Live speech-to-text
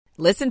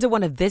Listen to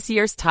one of this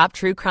year's top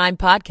true crime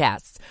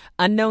podcasts.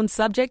 Unknown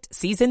Subject,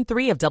 Season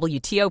 3 of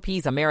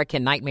WTOP's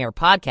American Nightmare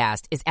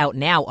podcast is out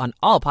now on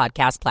all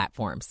podcast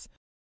platforms.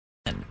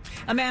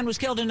 A man was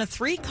killed in a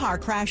 3-car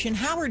crash in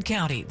Howard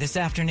County this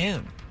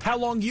afternoon. How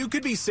long you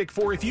could be sick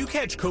for if you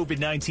catch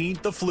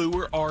COVID-19, the flu,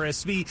 or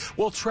RSV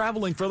while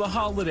traveling for the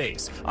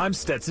holidays. I'm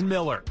Stetson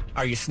Miller.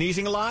 Are you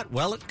sneezing a lot?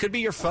 Well, it could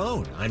be your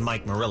phone. I'm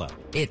Mike Murillo.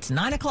 It's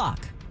 9 o'clock.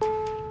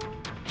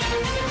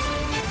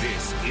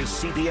 This is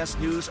CBS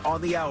News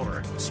on the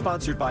Hour,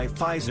 sponsored by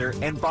Pfizer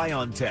and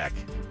BioNTech.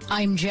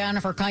 I'm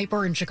Jennifer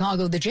Kuiper in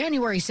Chicago. The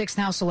January 6th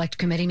House Select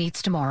Committee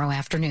meets tomorrow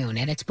afternoon,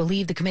 and it's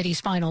believed the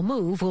committee's final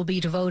move will be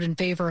to vote in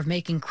favor of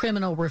making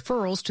criminal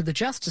referrals to the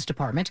Justice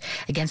Department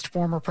against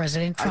former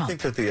President Trump. I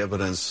think that the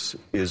evidence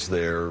is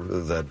there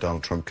that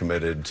Donald Trump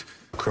committed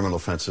criminal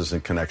offenses in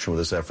connection with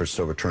his efforts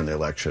to overturn the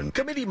election.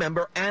 Committee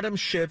member Adam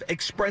Schiff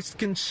expressed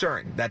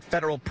concern that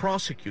federal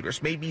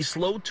prosecutors may be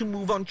slow to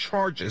move on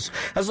charges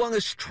as long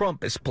as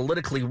Trump is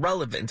politically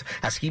relevant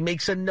as he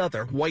makes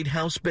another White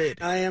House bid.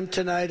 I am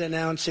tonight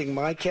announcing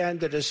my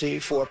candidacy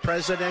for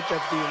President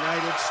of the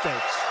United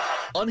States.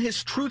 On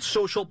his Truth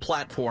Social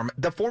platform,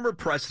 the former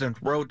president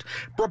wrote,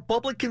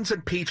 Republicans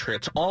and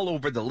patriots all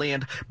over the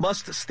land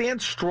must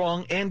stand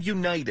strong and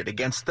united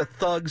against the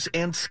thugs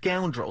and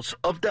scoundrels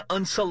of the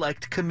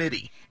Unselect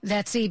Committee.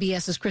 That's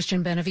CBS's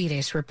Christian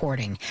Benavides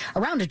reporting.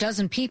 Around a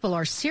dozen people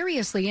are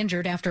seriously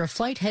injured after a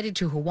flight headed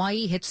to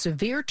Hawaii hit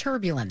severe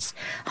turbulence.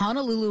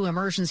 Honolulu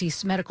Emergency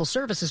Medical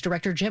Services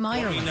Director Jim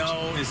Ireland. What we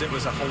know is it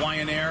was a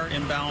Hawaiian Air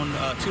inbound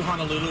to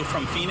Honolulu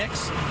from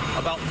Phoenix.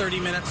 About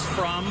 30 minutes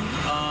from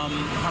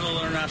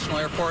Honolulu International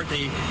Airport,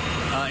 they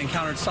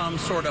encountered some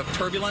sort of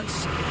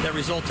turbulence that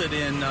resulted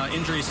in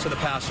injuries to the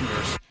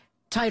passengers.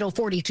 Title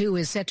 42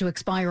 is set to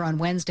expire on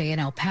Wednesday,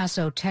 and El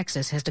Paso,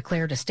 Texas, has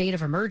declared a state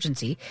of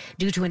emergency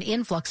due to an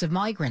influx of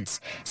migrants.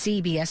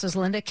 CBS's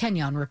Linda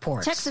Kenyon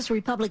reports. Texas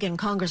Republican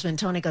Congressman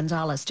Tony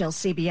Gonzalez tells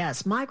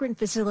CBS migrant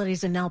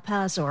facilities in El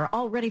Paso are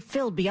already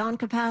filled beyond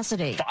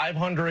capacity.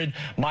 500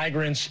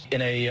 migrants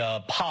in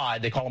a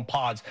pod, they call them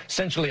pods,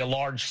 essentially a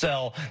large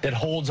cell that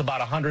holds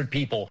about 100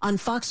 people. On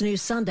Fox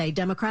News Sunday,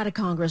 Democratic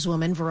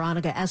Congresswoman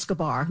Veronica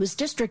Escobar, whose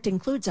district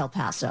includes El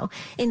Paso,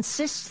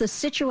 insists the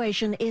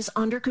situation is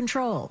under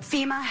control.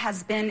 FEMA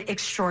has been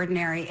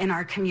extraordinary in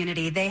our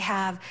community. They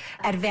have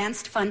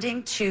advanced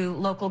funding to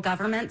local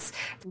governments.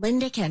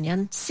 Linda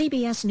Kenyon,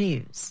 CBS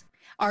News.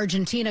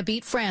 Argentina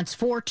beat France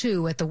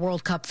 4-2 at the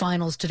World Cup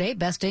finals today,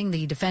 besting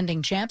the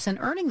defending champs and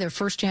earning their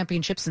first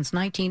championship since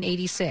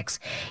 1986.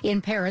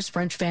 In Paris,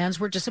 French fans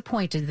were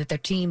disappointed that their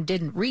team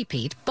didn't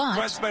repeat, but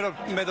France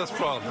made us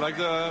proud. Like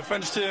the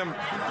French team,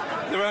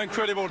 they were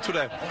incredible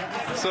today.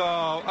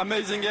 So,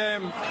 amazing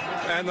game,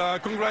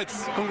 and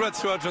congrats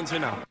to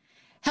Argentina.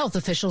 Health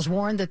officials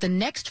warn that the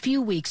next few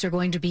weeks are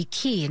going to be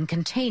key in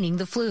containing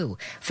the flu.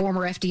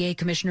 Former FDA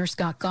Commissioner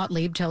Scott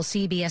Gottlieb tells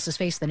CBS's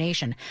Face the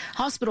Nation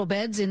hospital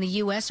beds in the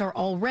U.S. are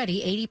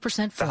already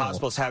 80% full. The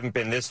hospitals haven't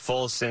been this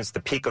full since the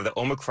peak of the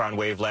Omicron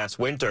wave last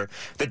winter.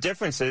 The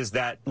difference is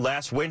that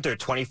last winter,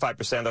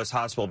 25% of those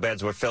hospital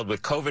beds were filled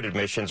with COVID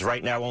admissions.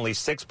 Right now, only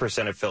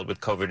 6% are filled with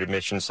COVID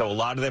admissions. So a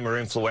lot of them are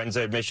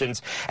influenza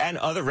admissions and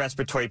other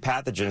respiratory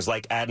pathogens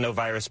like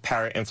adenovirus,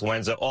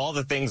 parainfluenza. All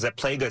the things that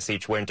plague us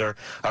each winter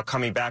are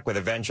coming back with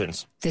a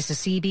vengeance. This is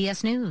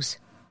CBS News.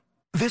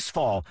 This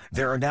fall,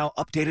 there are now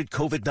updated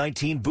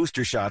COVID-19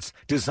 booster shots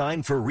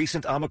designed for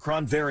recent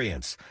Omicron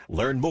variants.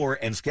 Learn more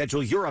and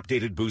schedule your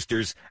updated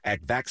boosters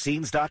at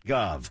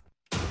vaccines.gov.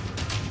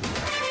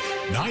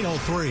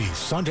 9:03,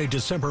 Sunday,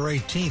 December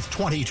 18th,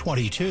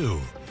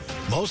 2022.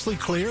 Mostly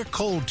clear,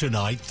 cold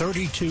tonight,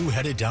 32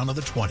 headed down to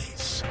the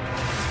 20s.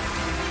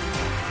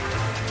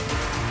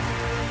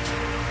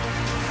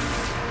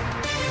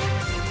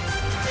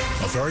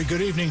 A very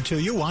good evening to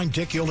you. I'm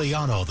Dick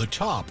Iuliano. The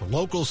top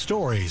local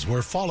stories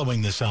we're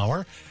following this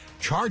hour.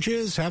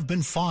 Charges have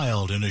been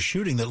filed in a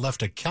shooting that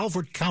left a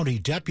Calvert County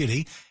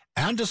deputy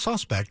and a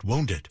suspect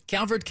wounded.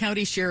 Calvert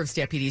County Sheriff's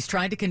deputies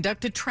tried to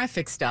conduct a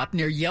traffic stop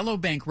near Yellow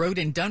Bank Road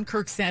in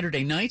Dunkirk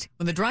Saturday night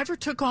when the driver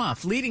took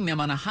off, leading them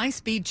on a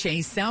high-speed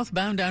chase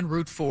southbound on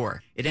Route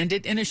 4. It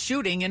ended in a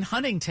shooting in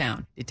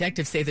Huntingtown.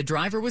 Detectives say the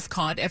driver was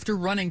caught after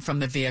running from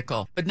the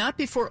vehicle, but not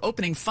before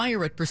opening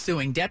fire at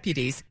pursuing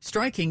deputies,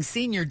 striking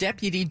senior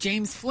deputy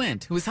James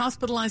Flint, who was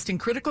hospitalized in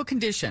critical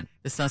condition.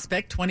 The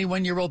suspect,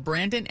 21-year-old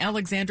Brandon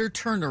Alexander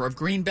Turner of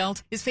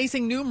Greenbelt, is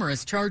facing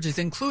numerous charges,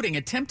 including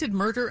attempted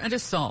murder and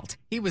assault.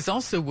 He was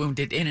also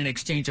wounded in an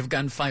exchange of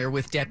gunfire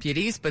with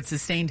deputies, but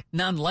sustained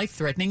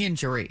non-life-threatening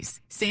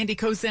injuries. Sandy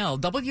Kozel,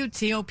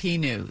 WTOP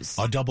News.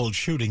 A doubled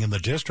shooting in the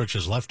district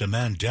has left a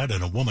man dead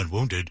and a woman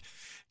wounded.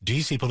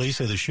 D.C. police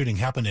say the shooting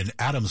happened in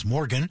Adams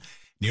Morgan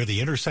near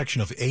the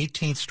intersection of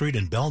 18th Street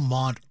and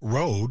Belmont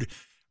Road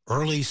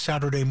early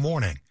Saturday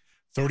morning.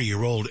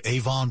 30-year-old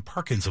Avon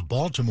Perkins of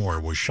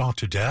Baltimore was shot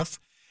to death,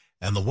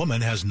 and the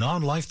woman has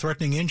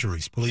non-life-threatening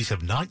injuries. Police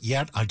have not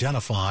yet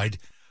identified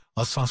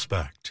a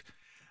suspect.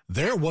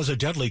 There was a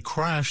deadly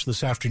crash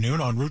this afternoon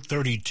on Route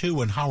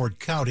 32 in Howard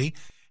County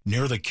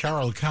near the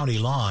Carroll County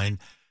line.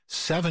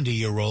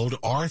 70-year-old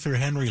Arthur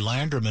Henry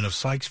Landerman of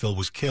Sykesville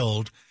was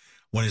killed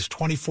when his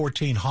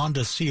 2014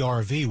 Honda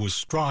CR-V was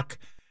struck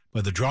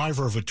by the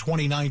driver of a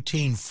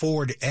 2019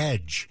 Ford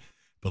Edge.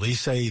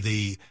 Police say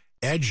the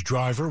Edge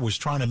driver was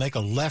trying to make a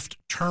left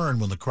turn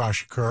when the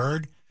crash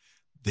occurred.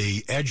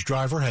 The Edge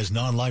driver has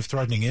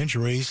non-life-threatening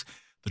injuries.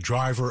 The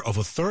driver of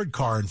a third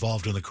car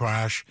involved in the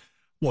crash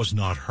was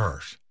not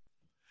hurt.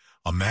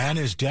 A man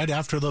is dead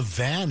after the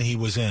van he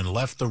was in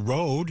left the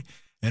road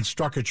and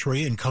struck a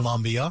tree in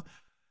Columbia.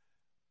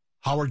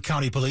 Howard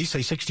County Police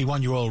say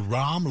 61-year-old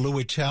Ram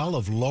Luitel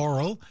of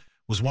Laurel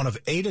was one of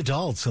 8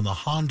 adults in the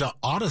Honda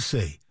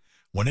Odyssey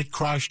when it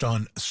crashed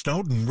on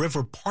Snowden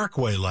River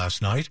Parkway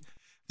last night.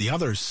 The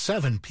other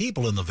 7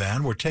 people in the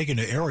van were taken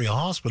to area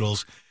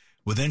hospitals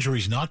with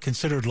injuries not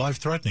considered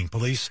life-threatening.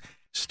 Police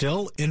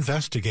still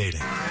investigating.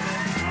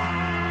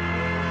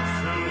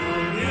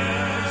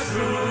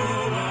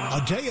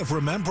 A day of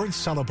remembrance,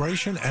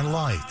 celebration, and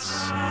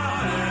lights.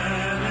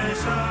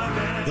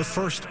 The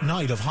first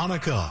night of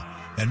Hanukkah,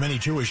 and many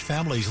Jewish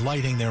families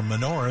lighting their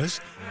menorahs.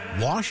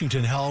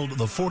 Washington held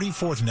the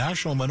 44th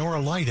National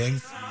Menorah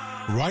Lighting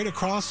right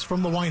across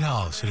from the White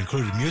House. It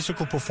included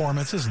musical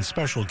performances and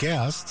special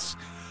guests.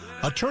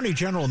 Attorney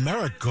General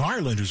Merrick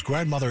Garland, whose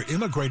grandmother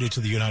immigrated to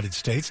the United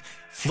States,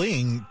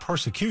 fleeing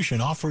persecution,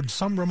 offered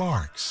some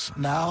remarks.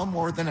 Now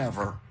more than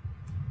ever,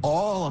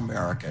 all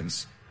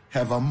Americans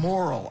have a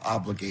moral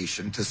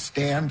obligation to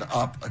stand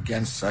up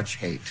against such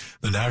hate.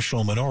 The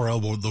National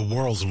Menorah, the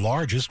world's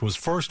largest, was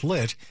first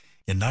lit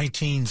in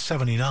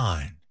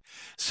 1979.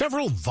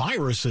 Several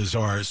viruses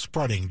are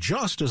spreading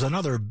just as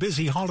another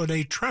busy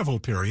holiday travel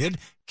period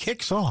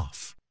kicks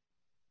off.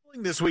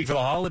 This week for the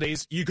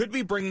holidays, you could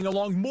be bringing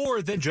along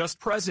more than just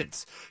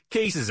presents.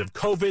 Cases of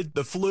COVID,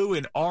 the flu,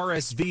 and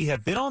RSV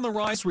have been on the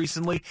rise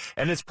recently,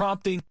 and it's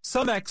prompting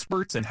some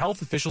experts and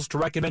health officials to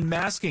recommend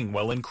masking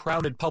while in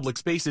crowded public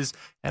spaces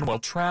and while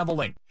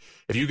traveling.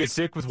 If you get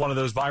sick with one of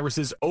those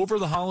viruses over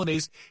the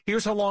holidays,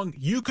 here's how long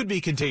you could be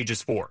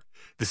contagious for.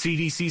 The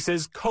CDC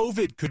says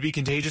COVID could be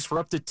contagious for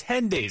up to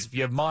 10 days if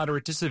you have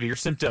moderate to severe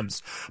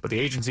symptoms. But the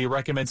agency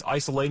recommends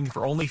isolating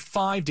for only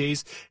 5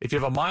 days if you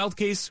have a mild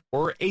case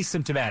or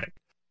asymptomatic.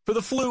 For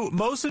the flu,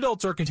 most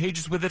adults are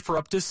contagious with it for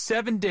up to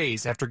 7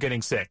 days after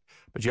getting sick.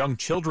 But young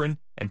children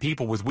and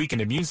people with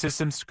weakened immune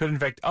systems could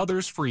infect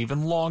others for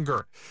even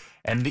longer.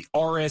 And the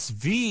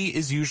RSV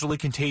is usually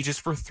contagious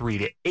for 3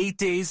 to 8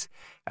 days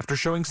after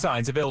showing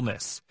signs of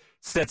illness.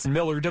 Stetson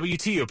Miller,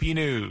 WTOP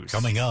News.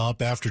 Coming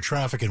up after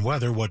traffic and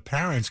weather, what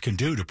parents can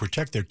do to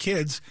protect their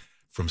kids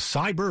from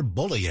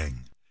cyberbullying.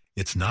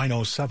 It's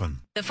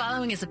 9:07. The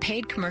following is a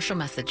paid commercial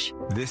message.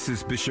 This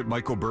is Bishop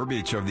Michael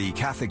Burbidge of the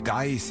Catholic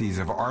Diocese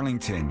of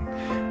Arlington.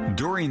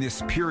 During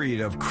this period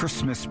of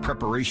Christmas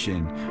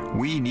preparation,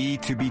 we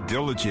need to be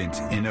diligent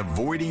in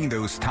avoiding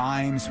those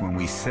times when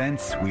we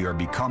sense we are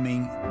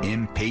becoming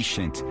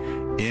impatient,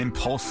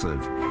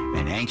 impulsive,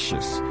 and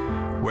anxious.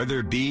 Whether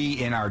it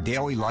be in our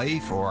daily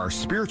life or our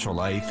spiritual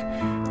life,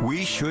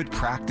 we should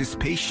practice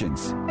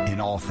patience in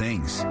all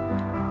things.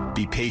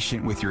 Be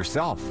patient with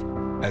yourself,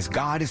 as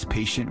God is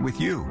patient with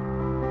you,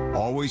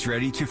 always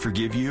ready to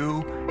forgive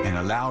you and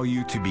allow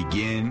you to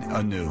begin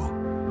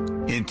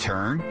anew. In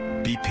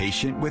turn, be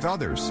patient with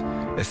others,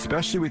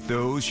 especially with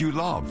those you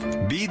love.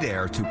 Be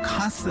there to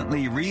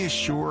constantly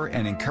reassure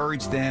and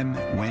encourage them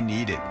when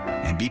needed.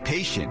 And be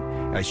patient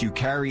as you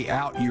carry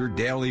out your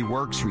daily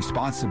works,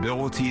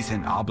 responsibilities,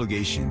 and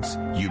obligations.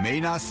 You may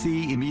not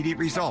see immediate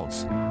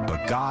results,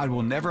 but God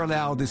will never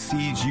allow the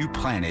seeds you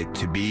planted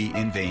to be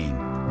in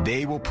vain.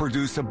 They will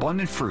produce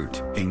abundant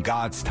fruit in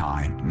God's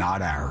time,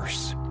 not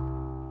ours.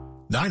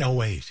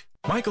 9:08.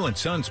 Michael &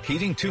 Son's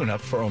heating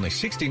tune-up for only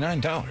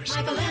 $69.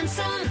 Michael &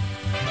 Son.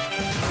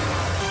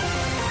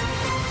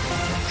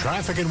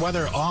 Traffic and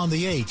weather on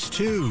the 8s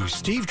to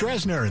Steve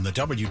Dresner in the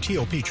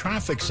WTOP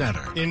Traffic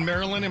Center. In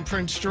Maryland and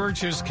Prince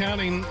George's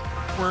County,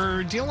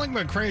 we're dealing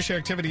with crash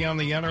activity on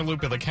the outer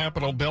loop of the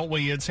Capitol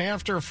Beltway. It's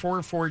after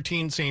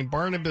 414 St.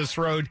 Barnabas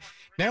Road.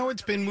 Now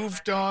it's been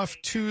moved off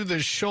to the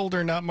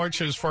shoulder. Not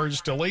much as far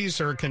as delays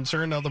are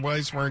concerned.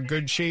 Otherwise, we're in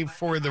good shape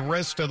for the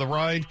rest of the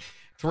ride.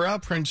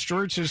 Throughout Prince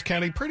George's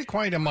County, pretty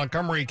quiet in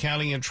Montgomery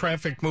County, and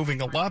traffic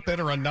moving a lot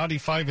better on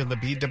 95 and the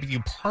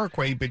BW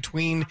Parkway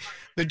between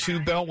the two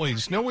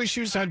beltways. No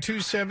issues on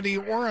 270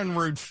 or on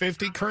Route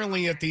 50.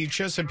 Currently at the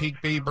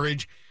Chesapeake Bay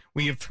Bridge,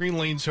 we have 3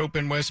 lanes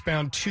open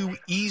westbound, 2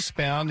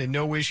 eastbound, and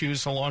no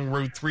issues along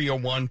Route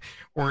 301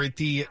 or at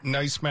the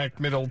NYSMAC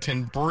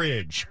Middleton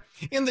Bridge.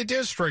 In the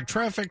district,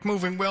 traffic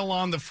moving well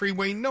on the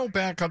freeway. No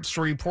backups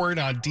to report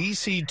on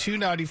DC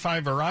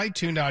 295 or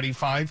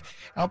I-295.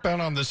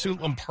 Outbound on the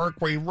Suitland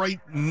Parkway right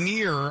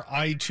near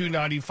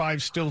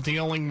I-295, still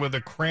dealing with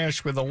a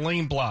crash with a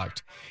lane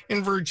blocked.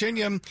 In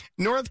Virginia,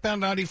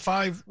 northbound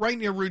 95 right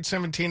near Route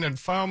 17 in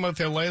Falmouth.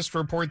 Their last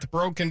report, the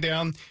broken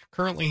down,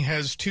 currently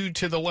has 2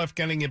 to the left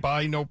getting you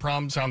by. No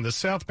problems on the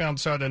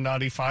southbound side of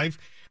 95.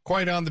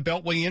 Quiet on the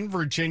Beltway in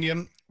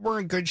Virginia. We're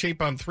in good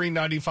shape on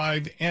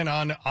 395 and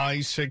on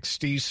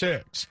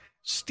I-66.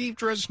 Steve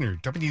Dresner,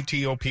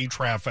 WTOP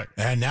Traffic.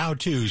 And now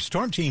to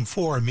Storm Team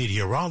 4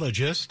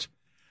 meteorologist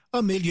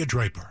Amelia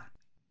Draper.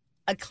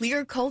 A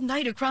clear, cold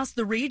night across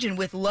the region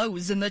with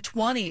lows in the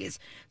 20s.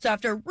 So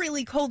after a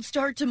really cold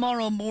start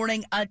tomorrow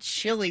morning, a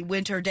chilly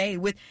winter day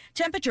with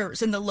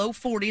temperatures in the low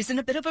 40s and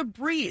a bit of a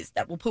breeze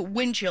that will put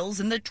wind chills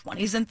in the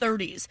 20s and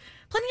 30s.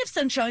 Plenty of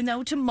sunshine,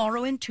 though,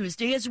 tomorrow and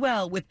Tuesday as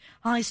well, with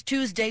highs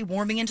Tuesday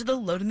warming into the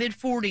low to mid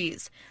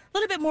 40s. A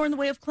little bit more in the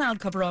way of cloud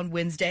cover on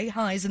Wednesday,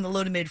 highs in the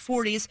low to mid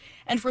 40s.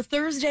 And for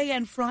Thursday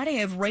and Friday,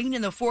 have rain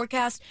in the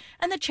forecast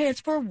and the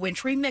chance for a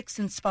wintry mix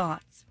in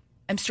spots.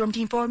 I'm Storm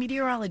Team 4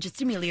 meteorologist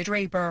Amelia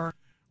Draper.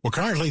 We're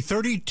currently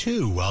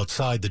 32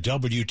 outside the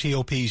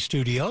WTOP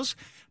studios,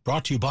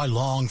 brought to you by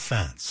Long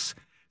Fence.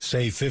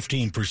 Save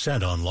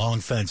 15% on Long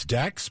Fence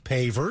decks,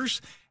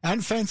 pavers,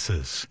 and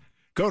fences.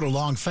 Go to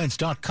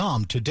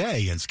longfence.com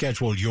today and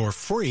schedule your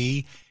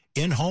free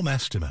in-home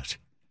estimate.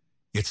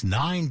 It's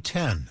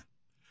 9:10.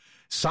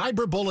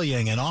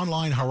 Cyberbullying and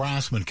online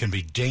harassment can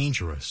be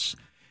dangerous.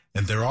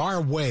 And there are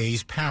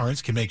ways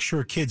parents can make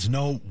sure kids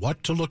know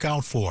what to look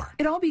out for.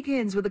 It all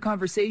begins with a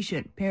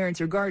conversation. Parents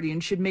or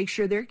guardians should make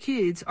sure their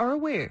kids are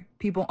aware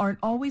people aren't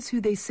always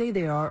who they say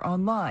they are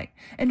online,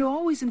 and to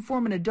always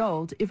inform an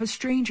adult if a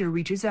stranger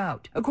reaches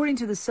out. According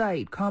to the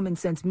site Common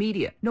Sense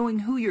Media, knowing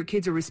who your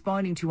kids are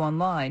responding to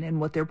online and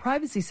what their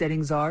privacy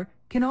settings are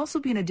can also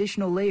be an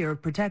additional layer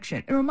of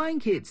protection, and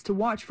remind kids to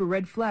watch for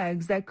red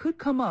flags that could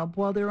come up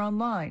while they're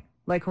online,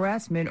 like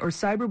harassment or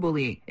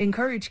cyberbullying.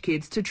 Encourage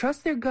kids to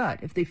trust their gut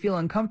if they feel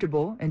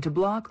uncomfortable and to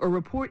block or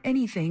report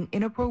anything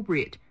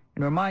inappropriate.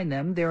 And remind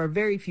them there are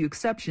very few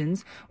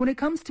exceptions when it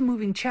comes to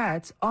moving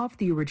chats off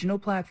the original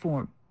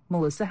platform.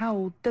 Melissa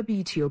Howell,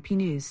 WTOP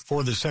News.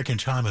 For the second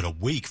time in a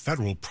week,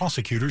 federal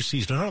prosecutors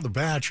seized another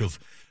batch of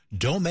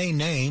domain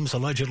names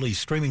allegedly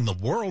streaming the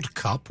World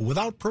Cup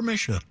without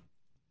permission.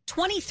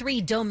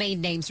 23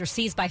 domain names were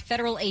seized by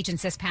federal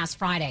agents this past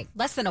Friday.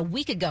 Less than a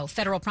week ago,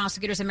 federal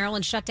prosecutors in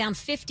Maryland shut down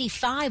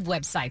 55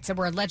 websites that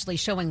were allegedly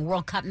showing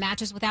World Cup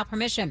matches without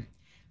permission.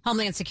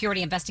 Homeland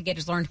Security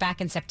investigators learned back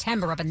in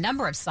September of a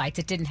number of sites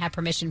that didn't have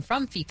permission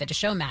from FIFA to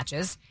show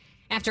matches.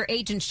 After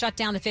agents shut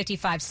down the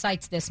 55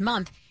 sites this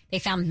month, they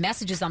found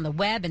messages on the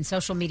web and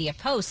social media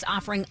posts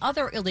offering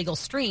other illegal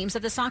streams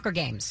of the soccer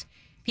games.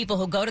 People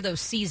who go to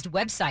those seized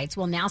websites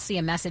will now see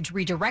a message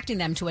redirecting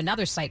them to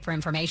another site for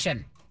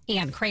information.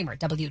 Ann Kramer,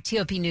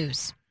 WTOP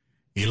News.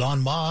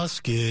 Elon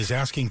Musk is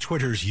asking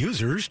Twitter's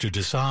users to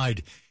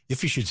decide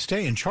if he should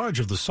stay in charge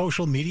of the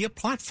social media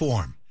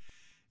platform.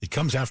 It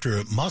comes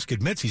after Musk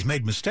admits he's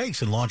made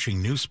mistakes in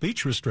launching new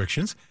speech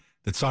restrictions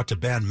that sought to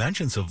ban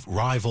mentions of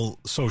rival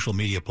social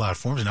media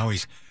platforms. And now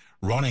he's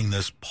running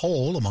this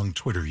poll among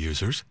Twitter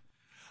users.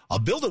 A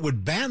bill that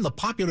would ban the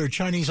popular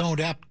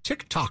Chinese-owned app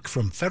TikTok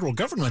from federal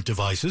government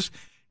devices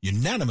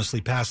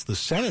unanimously passed the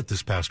Senate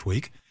this past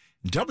week.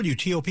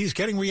 WTOP is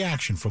getting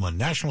reaction from a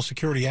national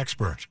security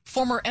expert.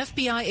 Former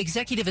FBI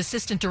Executive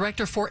Assistant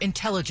Director for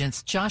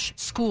Intelligence, Josh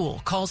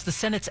School, calls the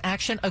Senate's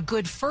action a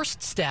good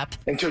first step.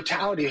 In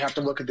totality, you have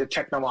to look at the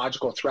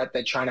technological threat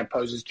that China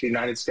poses to the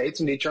United States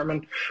and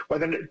determine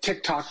whether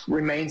TikTok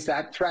remains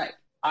that threat.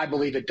 I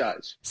believe it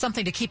does.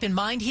 Something to keep in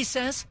mind, he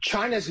says?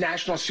 China's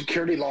national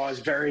security laws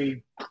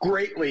vary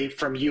greatly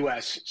from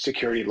U.S.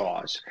 security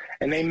laws,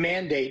 and they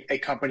mandate a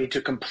company to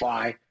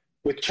comply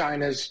with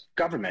China's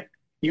government.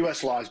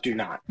 U.S. laws do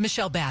not.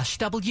 Michelle Bash,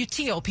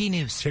 WTOP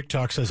News.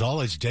 TikTok says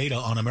all its data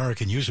on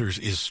American users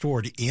is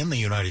stored in the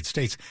United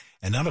States,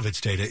 and none of its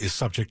data is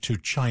subject to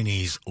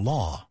Chinese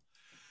law.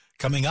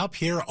 Coming up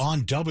here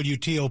on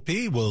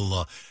WTOP,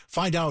 we'll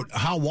find out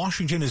how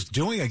Washington is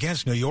doing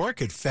against New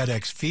York at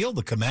FedEx Field,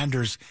 the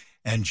Commanders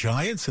and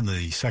Giants in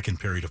the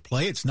second period of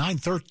play. It's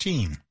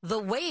 9:13. The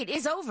wait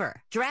is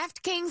over.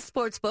 DraftKings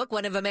Sportsbook,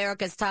 one of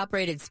America's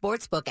top-rated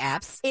sportsbook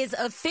apps, is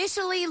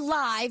officially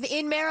live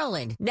in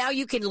Maryland. Now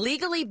you can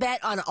legally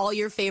bet on all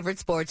your favorite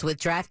sports with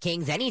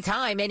DraftKings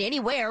anytime and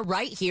anywhere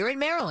right here in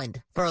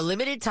Maryland. For a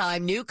limited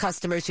time, new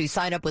customers who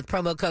sign up with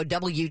promo code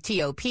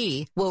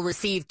WTOP will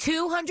receive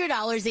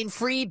 $200 in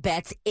free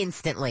bets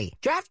instantly.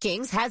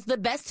 DraftKings has the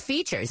best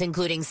features,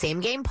 including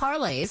same-game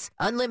parlays,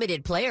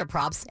 unlimited player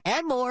props,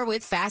 and more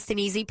with fast and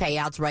easy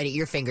payouts right at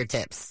your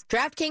fingertips.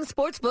 DraftKings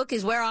Sportsbook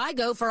is where I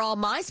go for all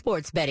my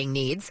sports betting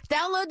needs.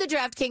 Download the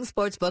DraftKings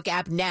Sportsbook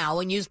app now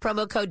and use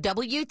promo code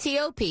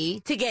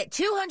WTOP to get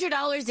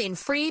 $200 in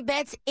free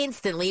bets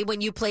instantly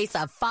when you place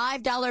a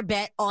 $5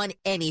 bet on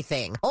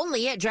anything.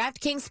 Only at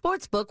DraftKings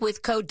Sportsbook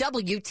with code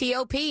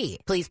WTOP.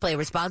 Please play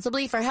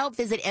responsibly. For help,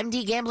 visit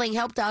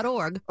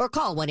mdgamblinghelp.org or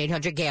call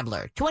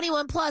 1-800-GAMBLER.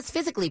 21 plus,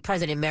 physically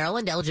present in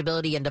Maryland.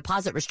 Eligibility and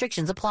deposit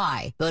restrictions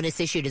apply. Bonus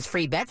issued as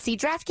free bets. See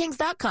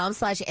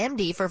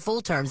DraftKings.com/MD for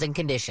full terms and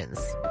conditions.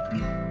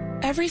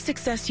 Every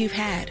success you've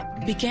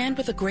had began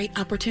with a great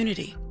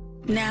opportunity.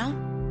 Now,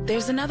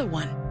 there's another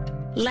one.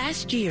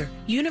 Last year,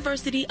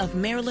 University of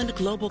Maryland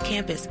Global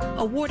Campus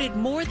awarded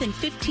more than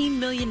 $15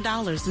 million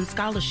in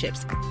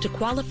scholarships to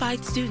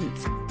qualified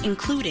students,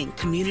 including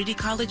community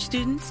college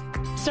students,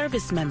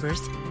 service members,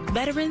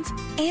 veterans,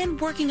 and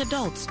working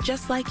adults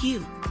just like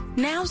you.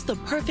 Now's the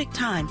perfect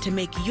time to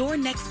make your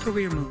next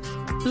career move.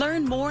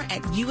 Learn more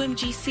at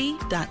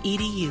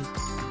umgc.edu.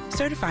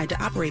 Certified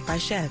to operate by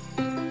Chev.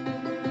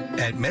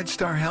 At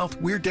MedStar Health,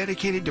 we're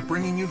dedicated to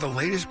bringing you the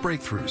latest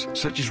breakthroughs,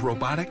 such as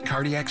robotic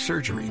cardiac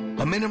surgery,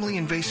 a minimally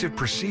invasive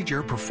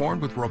procedure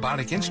performed with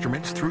robotic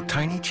instruments through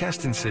tiny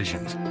chest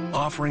incisions.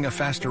 Offering a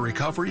faster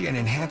recovery and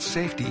enhanced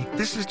safety,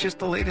 this is just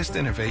the latest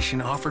innovation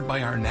offered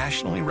by our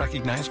nationally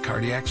recognized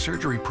cardiac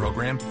surgery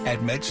program at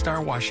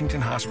MedStar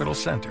Washington Hospital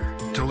Center.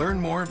 To learn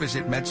more,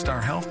 visit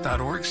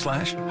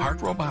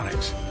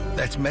medstarhealth.org/heartrobotics.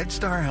 That's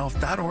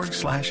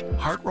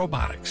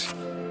medstarhealth.org/heartrobotics.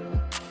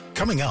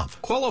 Coming up.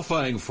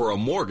 Qualifying for a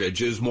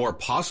mortgage is more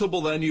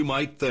possible than you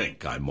might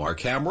think. I'm Mark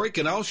Hamrick,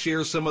 and I'll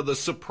share some of the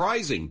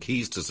surprising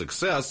keys to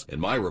success in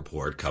my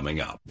report coming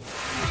up.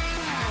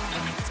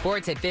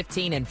 Sports at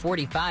 15 and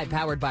 45,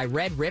 powered by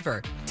Red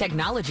River.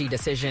 Technology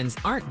decisions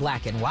aren't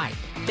black and white.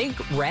 Think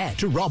red.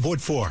 To Rob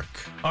Woodfork.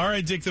 All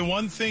right, Dick, the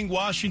one thing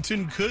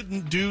Washington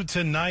couldn't do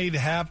tonight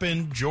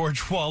happened.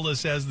 George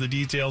Wallace has the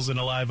details in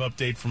a live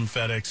update from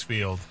FedEx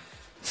Field.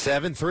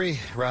 7-3,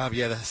 Rob.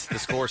 Yeah, the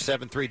score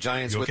 7-3.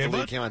 Giants with the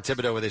lead. Came on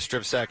Thibodeau with a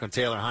strip sack on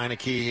Taylor Heineke.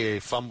 He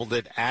fumbled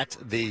it at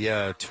the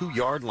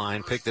 2-yard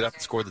line, picked it up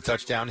and scored the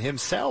touchdown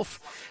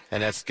himself.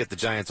 And that's get the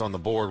Giants on the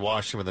board.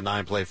 Washington with a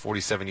 9-play,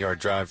 47-yard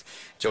drive.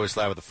 Joey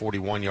Slye with a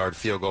 41-yard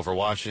field goal for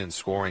Washington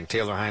scoring.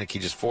 Taylor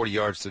Heineke just 40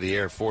 yards to the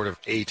air, 4 of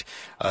 8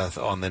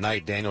 on the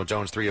night. Daniel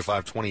Jones 3 of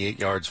 5, 28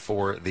 yards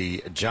for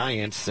the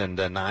Giants. And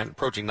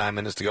approaching 9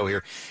 minutes to go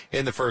here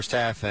in the first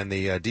half. And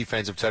the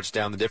defensive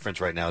touchdown, the difference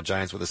right now.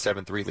 Giants with a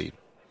 7-3 lead.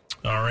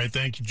 All right,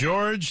 thank you,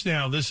 George.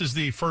 Now, this is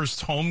the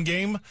first home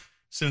game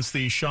since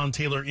the Sean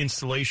Taylor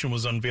installation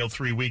was unveiled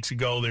 3 weeks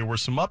ago. There were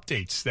some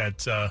updates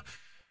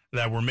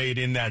that were made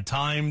in that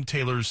time.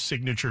 Taylor's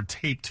signature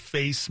taped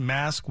face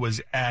mask was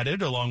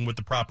added, along with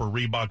the proper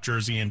Reebok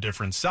jersey and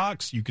different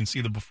socks. You can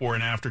see the before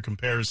and after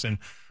comparison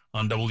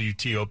on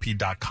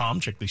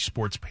WTOP.com. Check the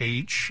sports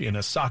page. In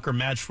a soccer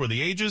match for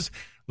the ages,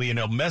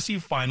 Lionel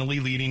Messi finally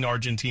leading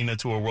Argentina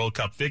to a World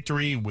Cup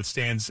victory,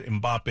 withstands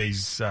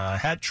Mbappe's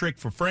hat trick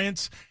for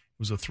France. It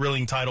was a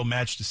thrilling title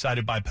match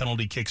decided by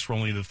penalty kicks for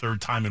only the third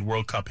time in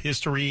World Cup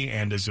history,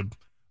 and as a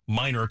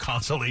minor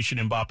consolation,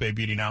 Mbappe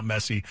beating out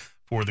Messi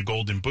for the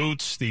Golden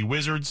Boots. The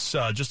Wizards,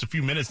 just a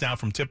few minutes now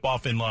from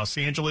tip-off in Los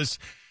Angeles,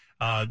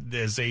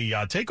 as they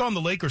take on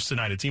the Lakers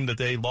tonight, a team that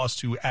they lost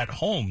to at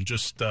home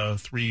just a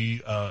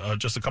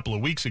couple of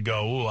weeks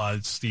ago.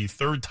 It's the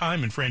third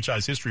time in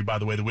franchise history, by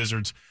the way, the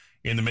Wizards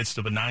in the midst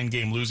of a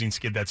 9-game losing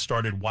skid that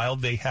started while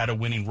they had a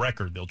winning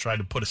record. They'll try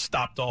to put a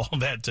stop to all of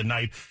that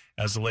tonight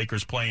as the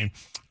Lakers playing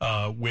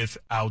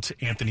without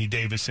Anthony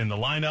Davis in the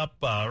lineup.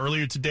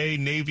 Earlier today,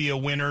 Navy a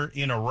winner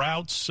in a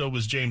rout. So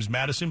was James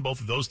Madison.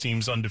 Both of those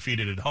teams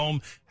undefeated at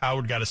home.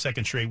 Howard got a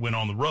second straight win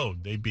on the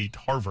road. They beat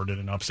Harvard in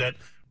an upset.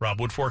 Rob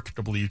Woodfork,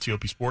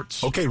 WTOP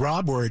Sports. Okay,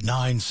 Rob, we're at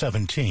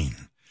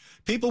 9:17.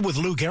 People with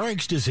Lou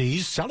Gehrig's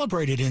disease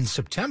celebrated in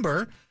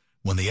September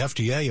when the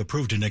FDA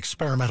approved an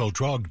experimental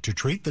drug to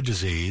treat the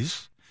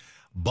disease.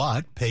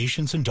 But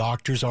patients and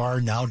doctors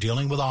are now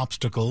dealing with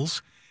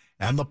obstacles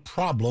and the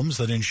problems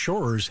that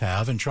insurers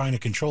have in trying to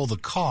control the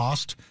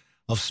cost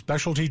of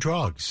specialty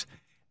drugs.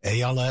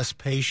 ALS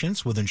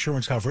patients with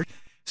insurance coverage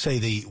say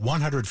the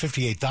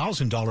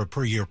 $158,000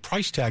 per year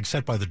price tag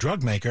set by the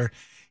drug maker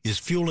is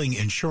fueling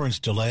insurance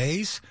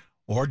delays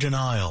or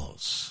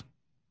denials.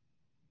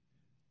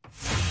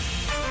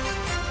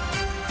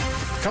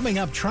 Coming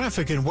up,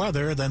 traffic and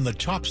weather, then the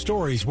top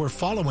stories we're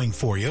following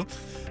for you.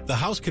 The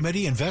House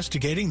committee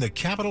investigating the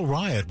Capitol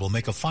riot will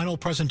make a final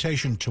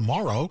presentation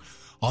tomorrow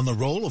on the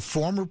role of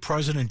former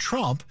President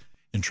Trump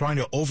in trying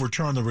to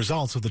overturn the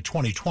results of the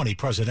 2020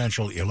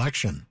 presidential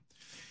election.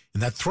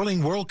 In that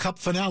thrilling World Cup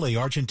finale,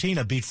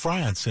 Argentina beat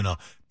France in a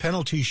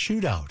penalty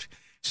shootout.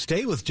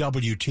 Stay with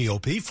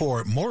WTOP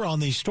for more on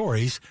these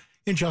stories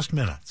in just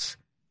minutes.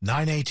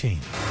 9:18.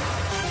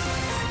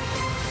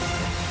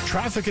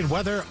 Traffic and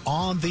weather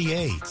on the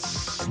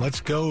 8s. Let's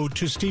go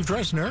to Steve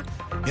Dresner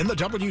in the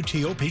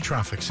WTOP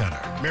Traffic Center.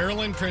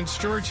 Maryland, Prince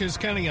George's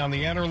County on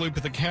the outer loop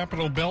of the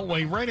Capitol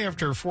Beltway right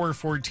after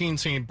 414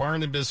 St.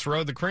 Barnabas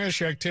Road. The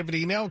crash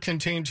activity now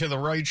contained to the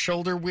right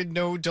shoulder with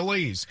no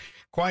delays.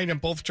 Quiet in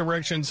both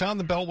directions on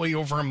the Beltway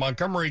over in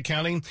Montgomery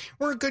County.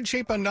 We're in good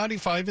shape on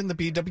 95 in the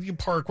BW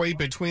Parkway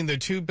between the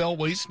two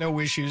beltways. No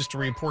issues to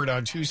report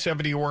on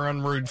 270 or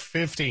on Route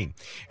 50.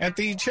 At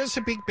the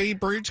Chesapeake Bay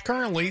Bridge,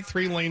 currently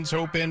 3 lanes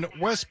open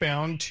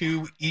westbound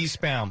to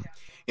eastbound.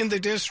 In the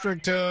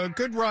district,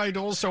 good ride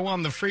also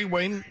on the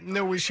freeway.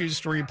 No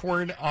issues to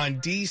report on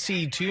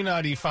DC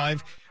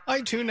 295.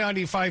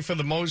 I-295 for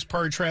the most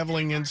part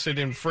traveling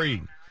incident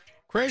free.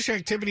 Crash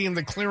activity in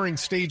the clearing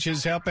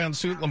stages outbound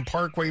Suitland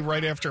Parkway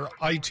right after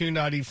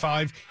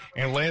I-295.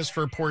 And last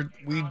report,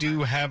 we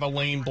do have a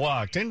lane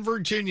blocked. In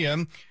Virginia,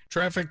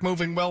 traffic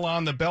moving well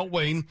on the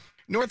Beltway.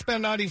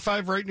 Northbound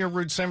 95 right near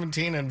Route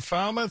 17 in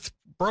Falmouth.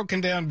 Broken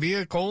down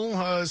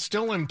vehicle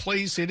still in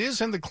place. It is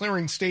in the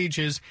clearing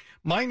stages,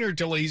 Minor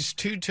delays,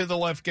 2 to the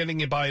left getting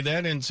you by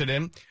that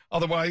incident.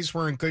 Otherwise,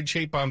 we're in good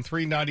shape on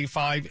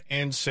 395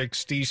 and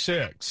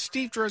 66.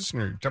 Steve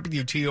Dresner,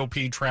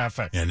 WTOP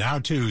Traffic. And now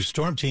to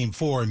Storm Team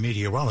 4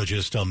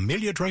 meteorologist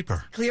Amelia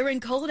Draper. Clear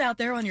and cold out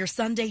there on your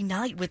Sunday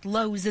night with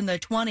lows in the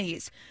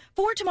 20s.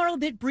 For tomorrow, a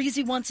bit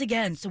breezy once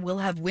again, so we'll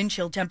have wind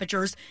chill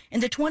temperatures in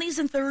the 20s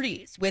and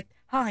 30s with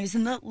highs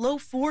in the low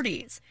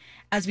 40s.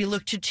 As we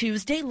look to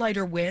Tuesday,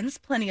 lighter winds,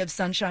 plenty of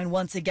sunshine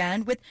once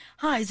again with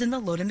highs in the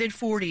low to mid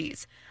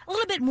 40s. A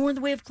little bit more in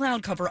the way of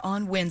cloud cover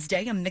on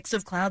Wednesday, a mix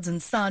of clouds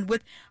and sun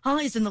with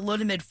highs in the low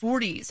to mid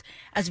 40s.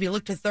 As we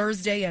look to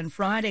Thursday and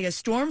Friday, a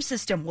storm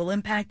system will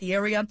impact the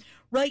area.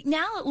 Right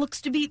now, it looks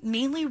to be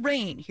mainly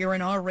rain here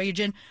in our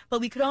region, but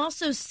we could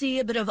also see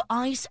a bit of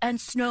ice and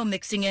snow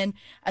mixing in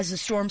as the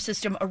storm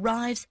system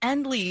arrives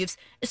and leaves,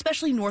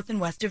 especially north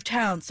and west of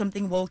town,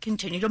 something we'll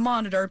continue to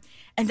monitor.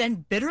 And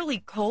then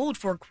bitterly cold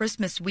for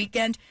Christmas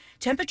weekend.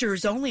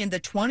 Temperatures only in the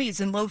 20s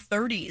and low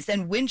 30s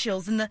and wind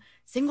chills in the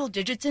single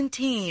digits and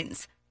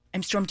teens.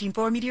 I'm Storm Team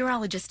 4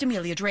 meteorologist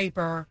Amelia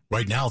Draper.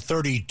 Right now,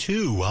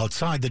 32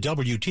 outside the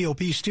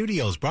WTOP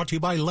studios, brought to you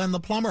by Len the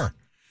Plumber.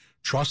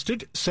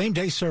 Trusted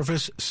same-day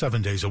service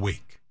 7 days a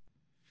week.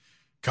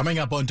 Coming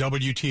up on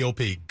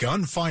WTOP,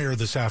 gunfire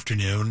this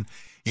afternoon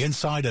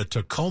inside a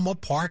Tacoma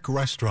Park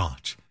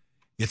restaurant.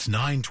 It's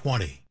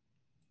 9:20.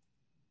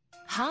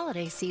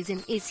 Holiday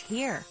season is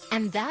here,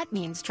 and that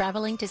means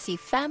traveling to see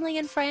family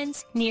and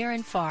friends near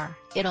and far.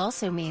 It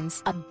also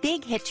means a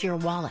big hit to your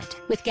wallet,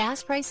 with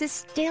gas prices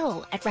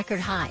still at record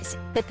highs.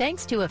 But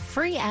thanks to a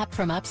free app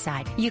from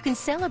Upside, you can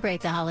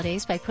celebrate the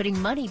holidays by putting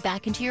money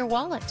back into your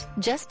wallet.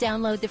 Just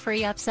download the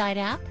free Upside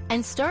app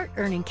and start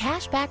earning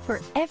cash back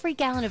for every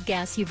gallon of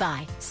gas you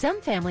buy.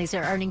 Some families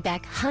are earning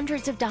back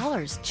hundreds of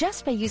dollars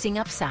just by using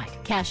Upside.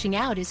 Cashing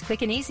out is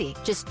quick and easy.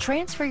 Just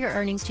transfer your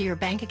earnings to your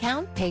bank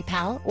account,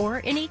 PayPal, or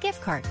an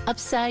e-gift card.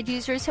 Upside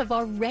users have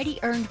already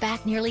earned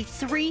back nearly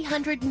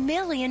 $300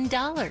 million.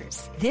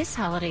 This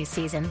holiday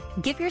season,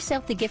 give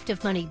yourself the gift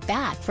of money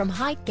back from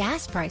high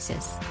gas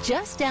prices.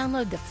 Just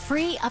download the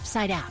free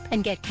Upside app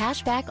and get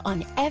cash back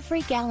on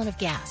every gallon of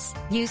gas.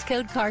 Use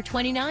code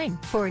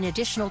CAR29 for an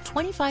additional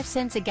 25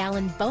 cents a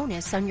gallon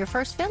bonus on your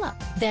first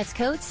fill-up. That's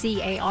code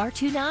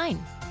CAR29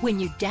 when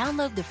you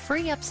download the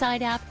free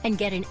Upside app and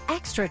get an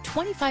extra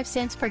 25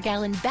 cents per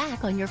gallon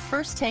back on your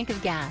first tank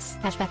of gas.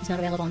 Cashback is not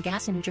available on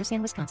gas in New Jersey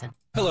and Wisconsin.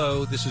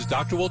 Hello, this is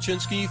Dr.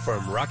 Wolchinski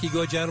from Rocky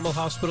Gorge Animal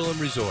Hospital and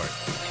Resort.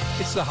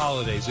 It's the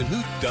holidays, and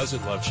who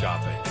doesn't love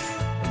shopping?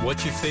 And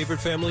what's your favorite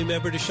family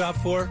member to shop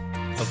for?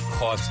 Of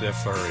course, they're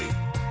furry.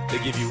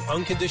 They give you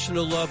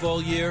unconditional love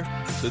all year,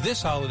 so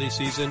this holiday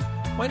season,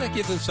 why not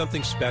give them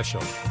something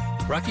special?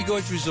 Rocky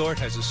Gorge Resort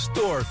has a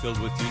store filled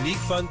with unique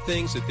fun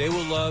things that they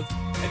will love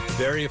at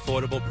very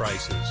affordable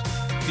prices.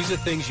 These are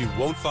things you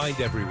won't find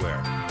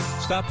everywhere.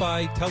 Stop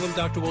by, tell them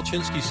Dr.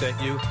 Wolchinski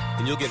sent you,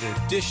 and you'll get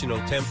an additional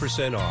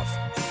 10% off.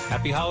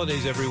 Happy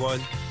holidays,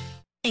 everyone.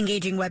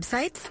 Engaging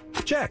websites?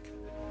 Check.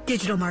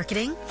 Digital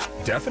marketing?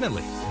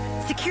 Definitely.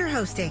 Secure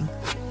hosting?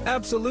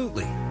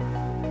 Absolutely.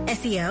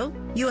 SEO?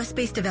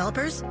 US-based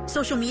developers?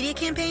 Social media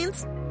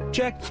campaigns?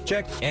 Check,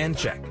 check, and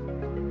check.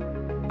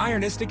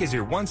 Ironistic is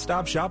your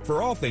one-stop shop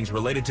for all things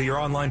related to your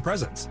online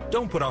presence.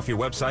 Don't put off your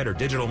website or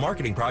digital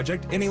marketing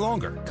project any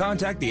longer.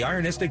 Contact the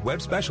Ironistic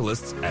web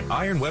specialists at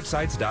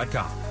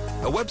ironwebsites.com.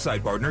 A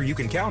website partner you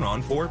can count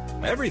on for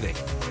everything.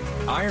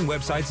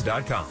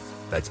 Ironwebsites.com.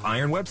 That's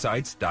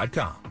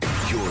ironwebsites.com.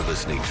 You're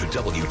listening to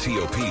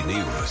WTOP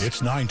News.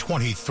 It's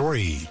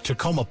 9:23.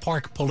 Tacoma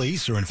Park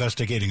police are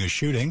investigating a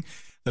shooting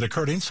that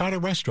occurred inside a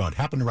restaurant.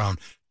 Happened around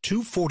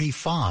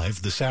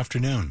 2:45 this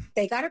afternoon.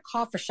 They got a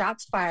call for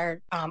shots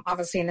fired,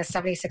 obviously in the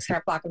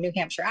 7600 block of New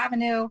Hampshire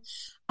Avenue.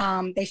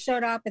 They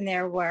showed up, and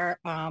there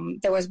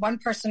was one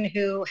person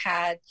who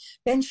had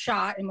been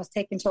shot and was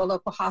taken to a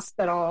local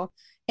hospital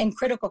in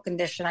critical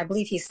condition. I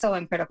believe he's still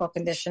in critical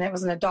condition. It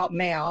was an adult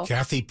male.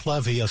 Kathy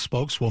Plevy, a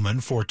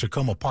spokeswoman for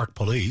Tacoma Park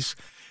Police,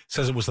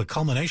 says it was the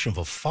culmination of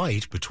a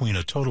fight between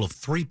a total of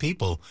 3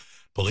 people.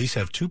 Police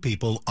have 2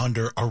 people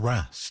under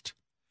arrest.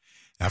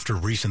 After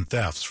recent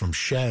thefts from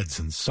sheds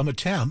and some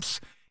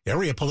attempts,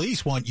 area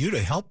police want you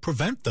to help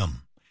prevent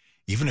them.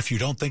 Even if you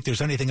don't think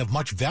there's anything of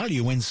much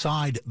value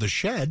inside the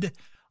shed,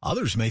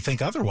 others may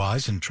think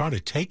otherwise and try to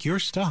take your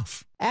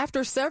stuff.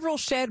 After several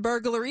shed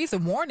burglaries, a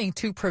warning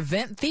to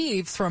prevent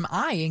thieves from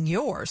eyeing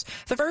yours.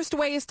 The first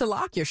way is to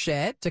lock your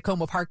shed.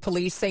 Tacoma Park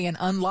Police say an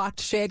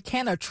unlocked shed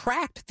can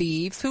attract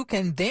thieves who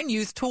can then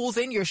use tools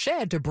in your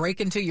shed to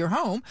break into your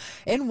home.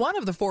 In one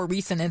of the 4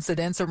 recent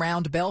incidents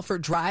around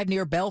Belfort Drive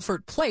near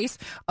Belfort Place,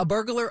 a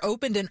burglar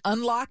opened an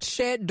unlocked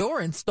shed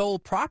door and stole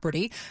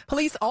property.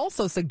 Police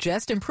also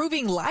suggest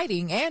improving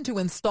lighting and to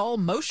install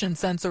motion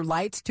sensor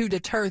lights to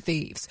deter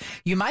thieves.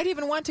 You might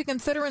even want to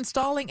consider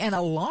installing an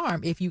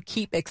alarm if you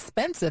keep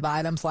expensive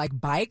items like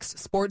bikes,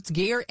 sports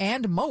gear,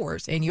 and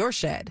mowers in your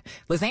shed.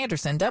 Liz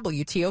Anderson,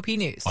 WTOP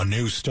News. A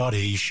new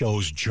study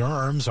shows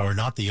germs are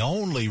not the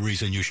only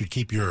reason you should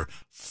keep your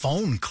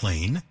phone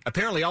clean.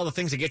 Apparently, all the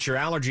things that get your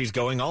allergies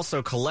going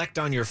also collect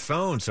on your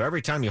phone. So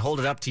every time you hold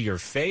it up to your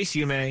face,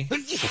 you may.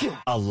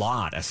 A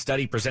lot. A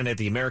study presented at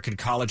the American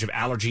College of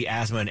Allergy,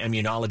 Asthma, and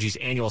Immunology's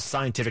annual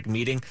scientific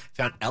meeting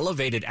found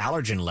elevated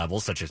allergen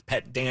levels such as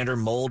pet dander,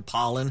 mold,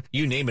 pollen,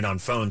 you name it on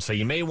phones. So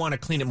you may want to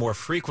clean it more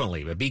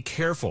frequently, but be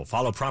careful.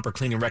 Follow proper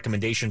cleaning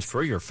recommendations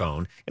for your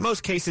phone. In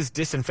most cases,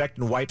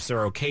 disinfectant wipes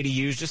are okay to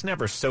use. Just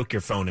never soak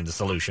your phone in the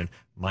solution.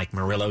 Mike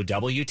Murillo,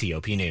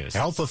 WTOP News.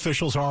 Health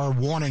officials are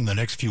warning the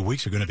next few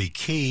weeks are going to be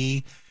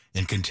key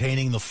in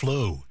containing the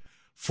flu.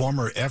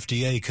 Former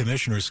FDA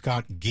Commissioner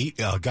Scott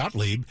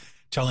Gottlieb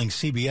telling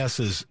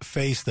CBS's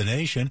Face the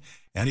Nation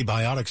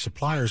antibiotic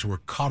suppliers were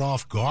caught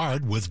off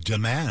guard with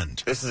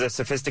demand. This is a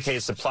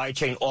sophisticated supply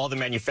chain. All the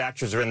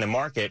manufacturers are in the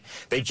market.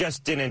 They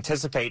just didn't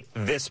anticipate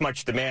this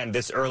much demand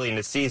this early in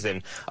the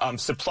season.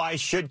 Supply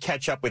should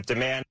catch up with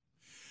demand.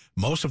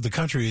 Most of the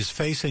country is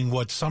facing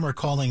what some are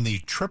calling the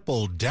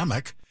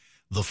triple-demic,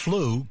 the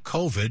flu,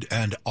 COVID,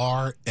 and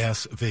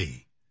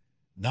RSV.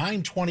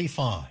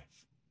 9:25.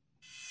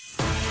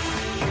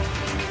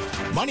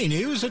 Money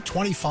news at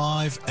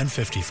 25 and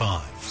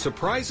 55.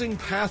 Surprising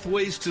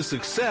pathways to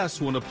success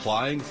when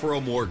applying for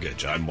a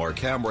mortgage. I'm Mark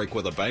Hamrick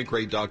with a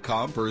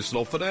Bankrate.com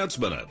Personal Finance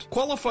Minute.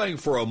 Qualifying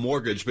for a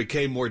mortgage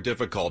became more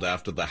difficult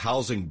after the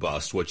housing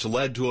bust, which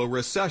led to a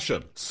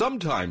recession.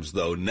 Sometimes,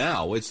 though,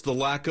 now it's the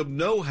lack of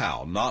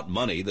know-how, not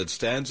money, that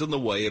stands in the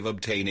way of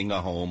obtaining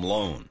a home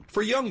loan.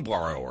 For young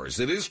borrowers,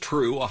 it is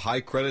true a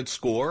high credit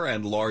score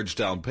and large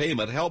down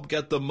payment help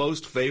get the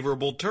most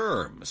favorable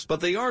terms,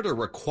 but they aren't a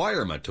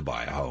requirement to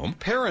buy a home.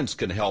 Parents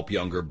can help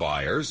younger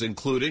buyers,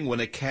 including when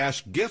a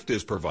cash gift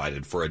is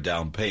provided for a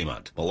down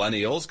payment.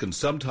 Millennials can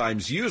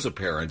sometimes use a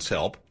parent's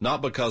help,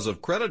 not because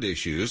of credit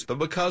issues, but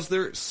because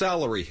their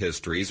salary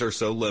histories are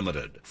so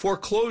limited.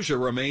 Foreclosure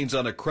remains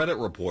on a credit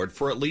report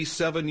for at least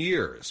 7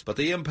 years, but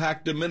the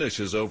impact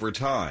diminishes over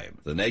time.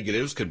 The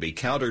negatives can be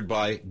countered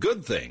by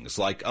good things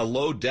like a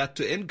low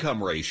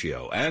debt-to-income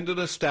ratio and an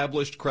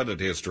established credit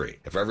history.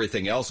 If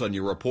everything else on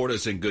your report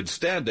is in good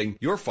standing,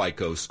 your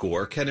FICO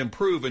score can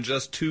improve in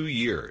just 2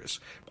 years.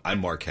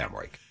 I'm Mark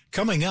Hamrick.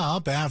 Coming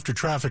up after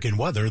traffic and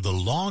weather, the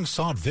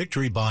long-sought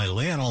victory by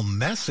Lionel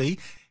Messi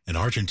in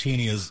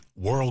Argentina's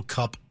World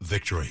Cup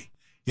victory.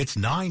 It's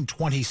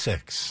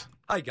 9:26.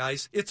 Hi,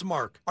 guys. It's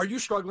Mark. Are you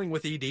struggling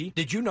with ED?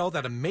 Did you know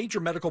that a major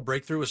medical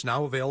breakthrough is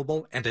now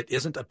available and it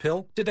isn't a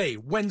pill? Today,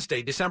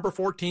 Wednesday, December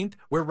 14th,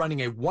 we're running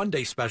a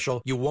one-day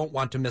special you won't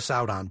want to miss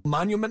out on.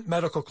 Monument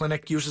Medical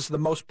Clinic uses the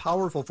most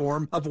powerful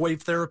form of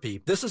wave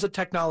therapy. This is a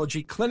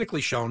technology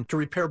clinically shown to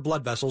repair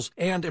blood vessels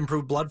and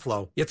improve blood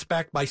flow. It's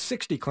backed by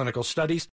 60 clinical studies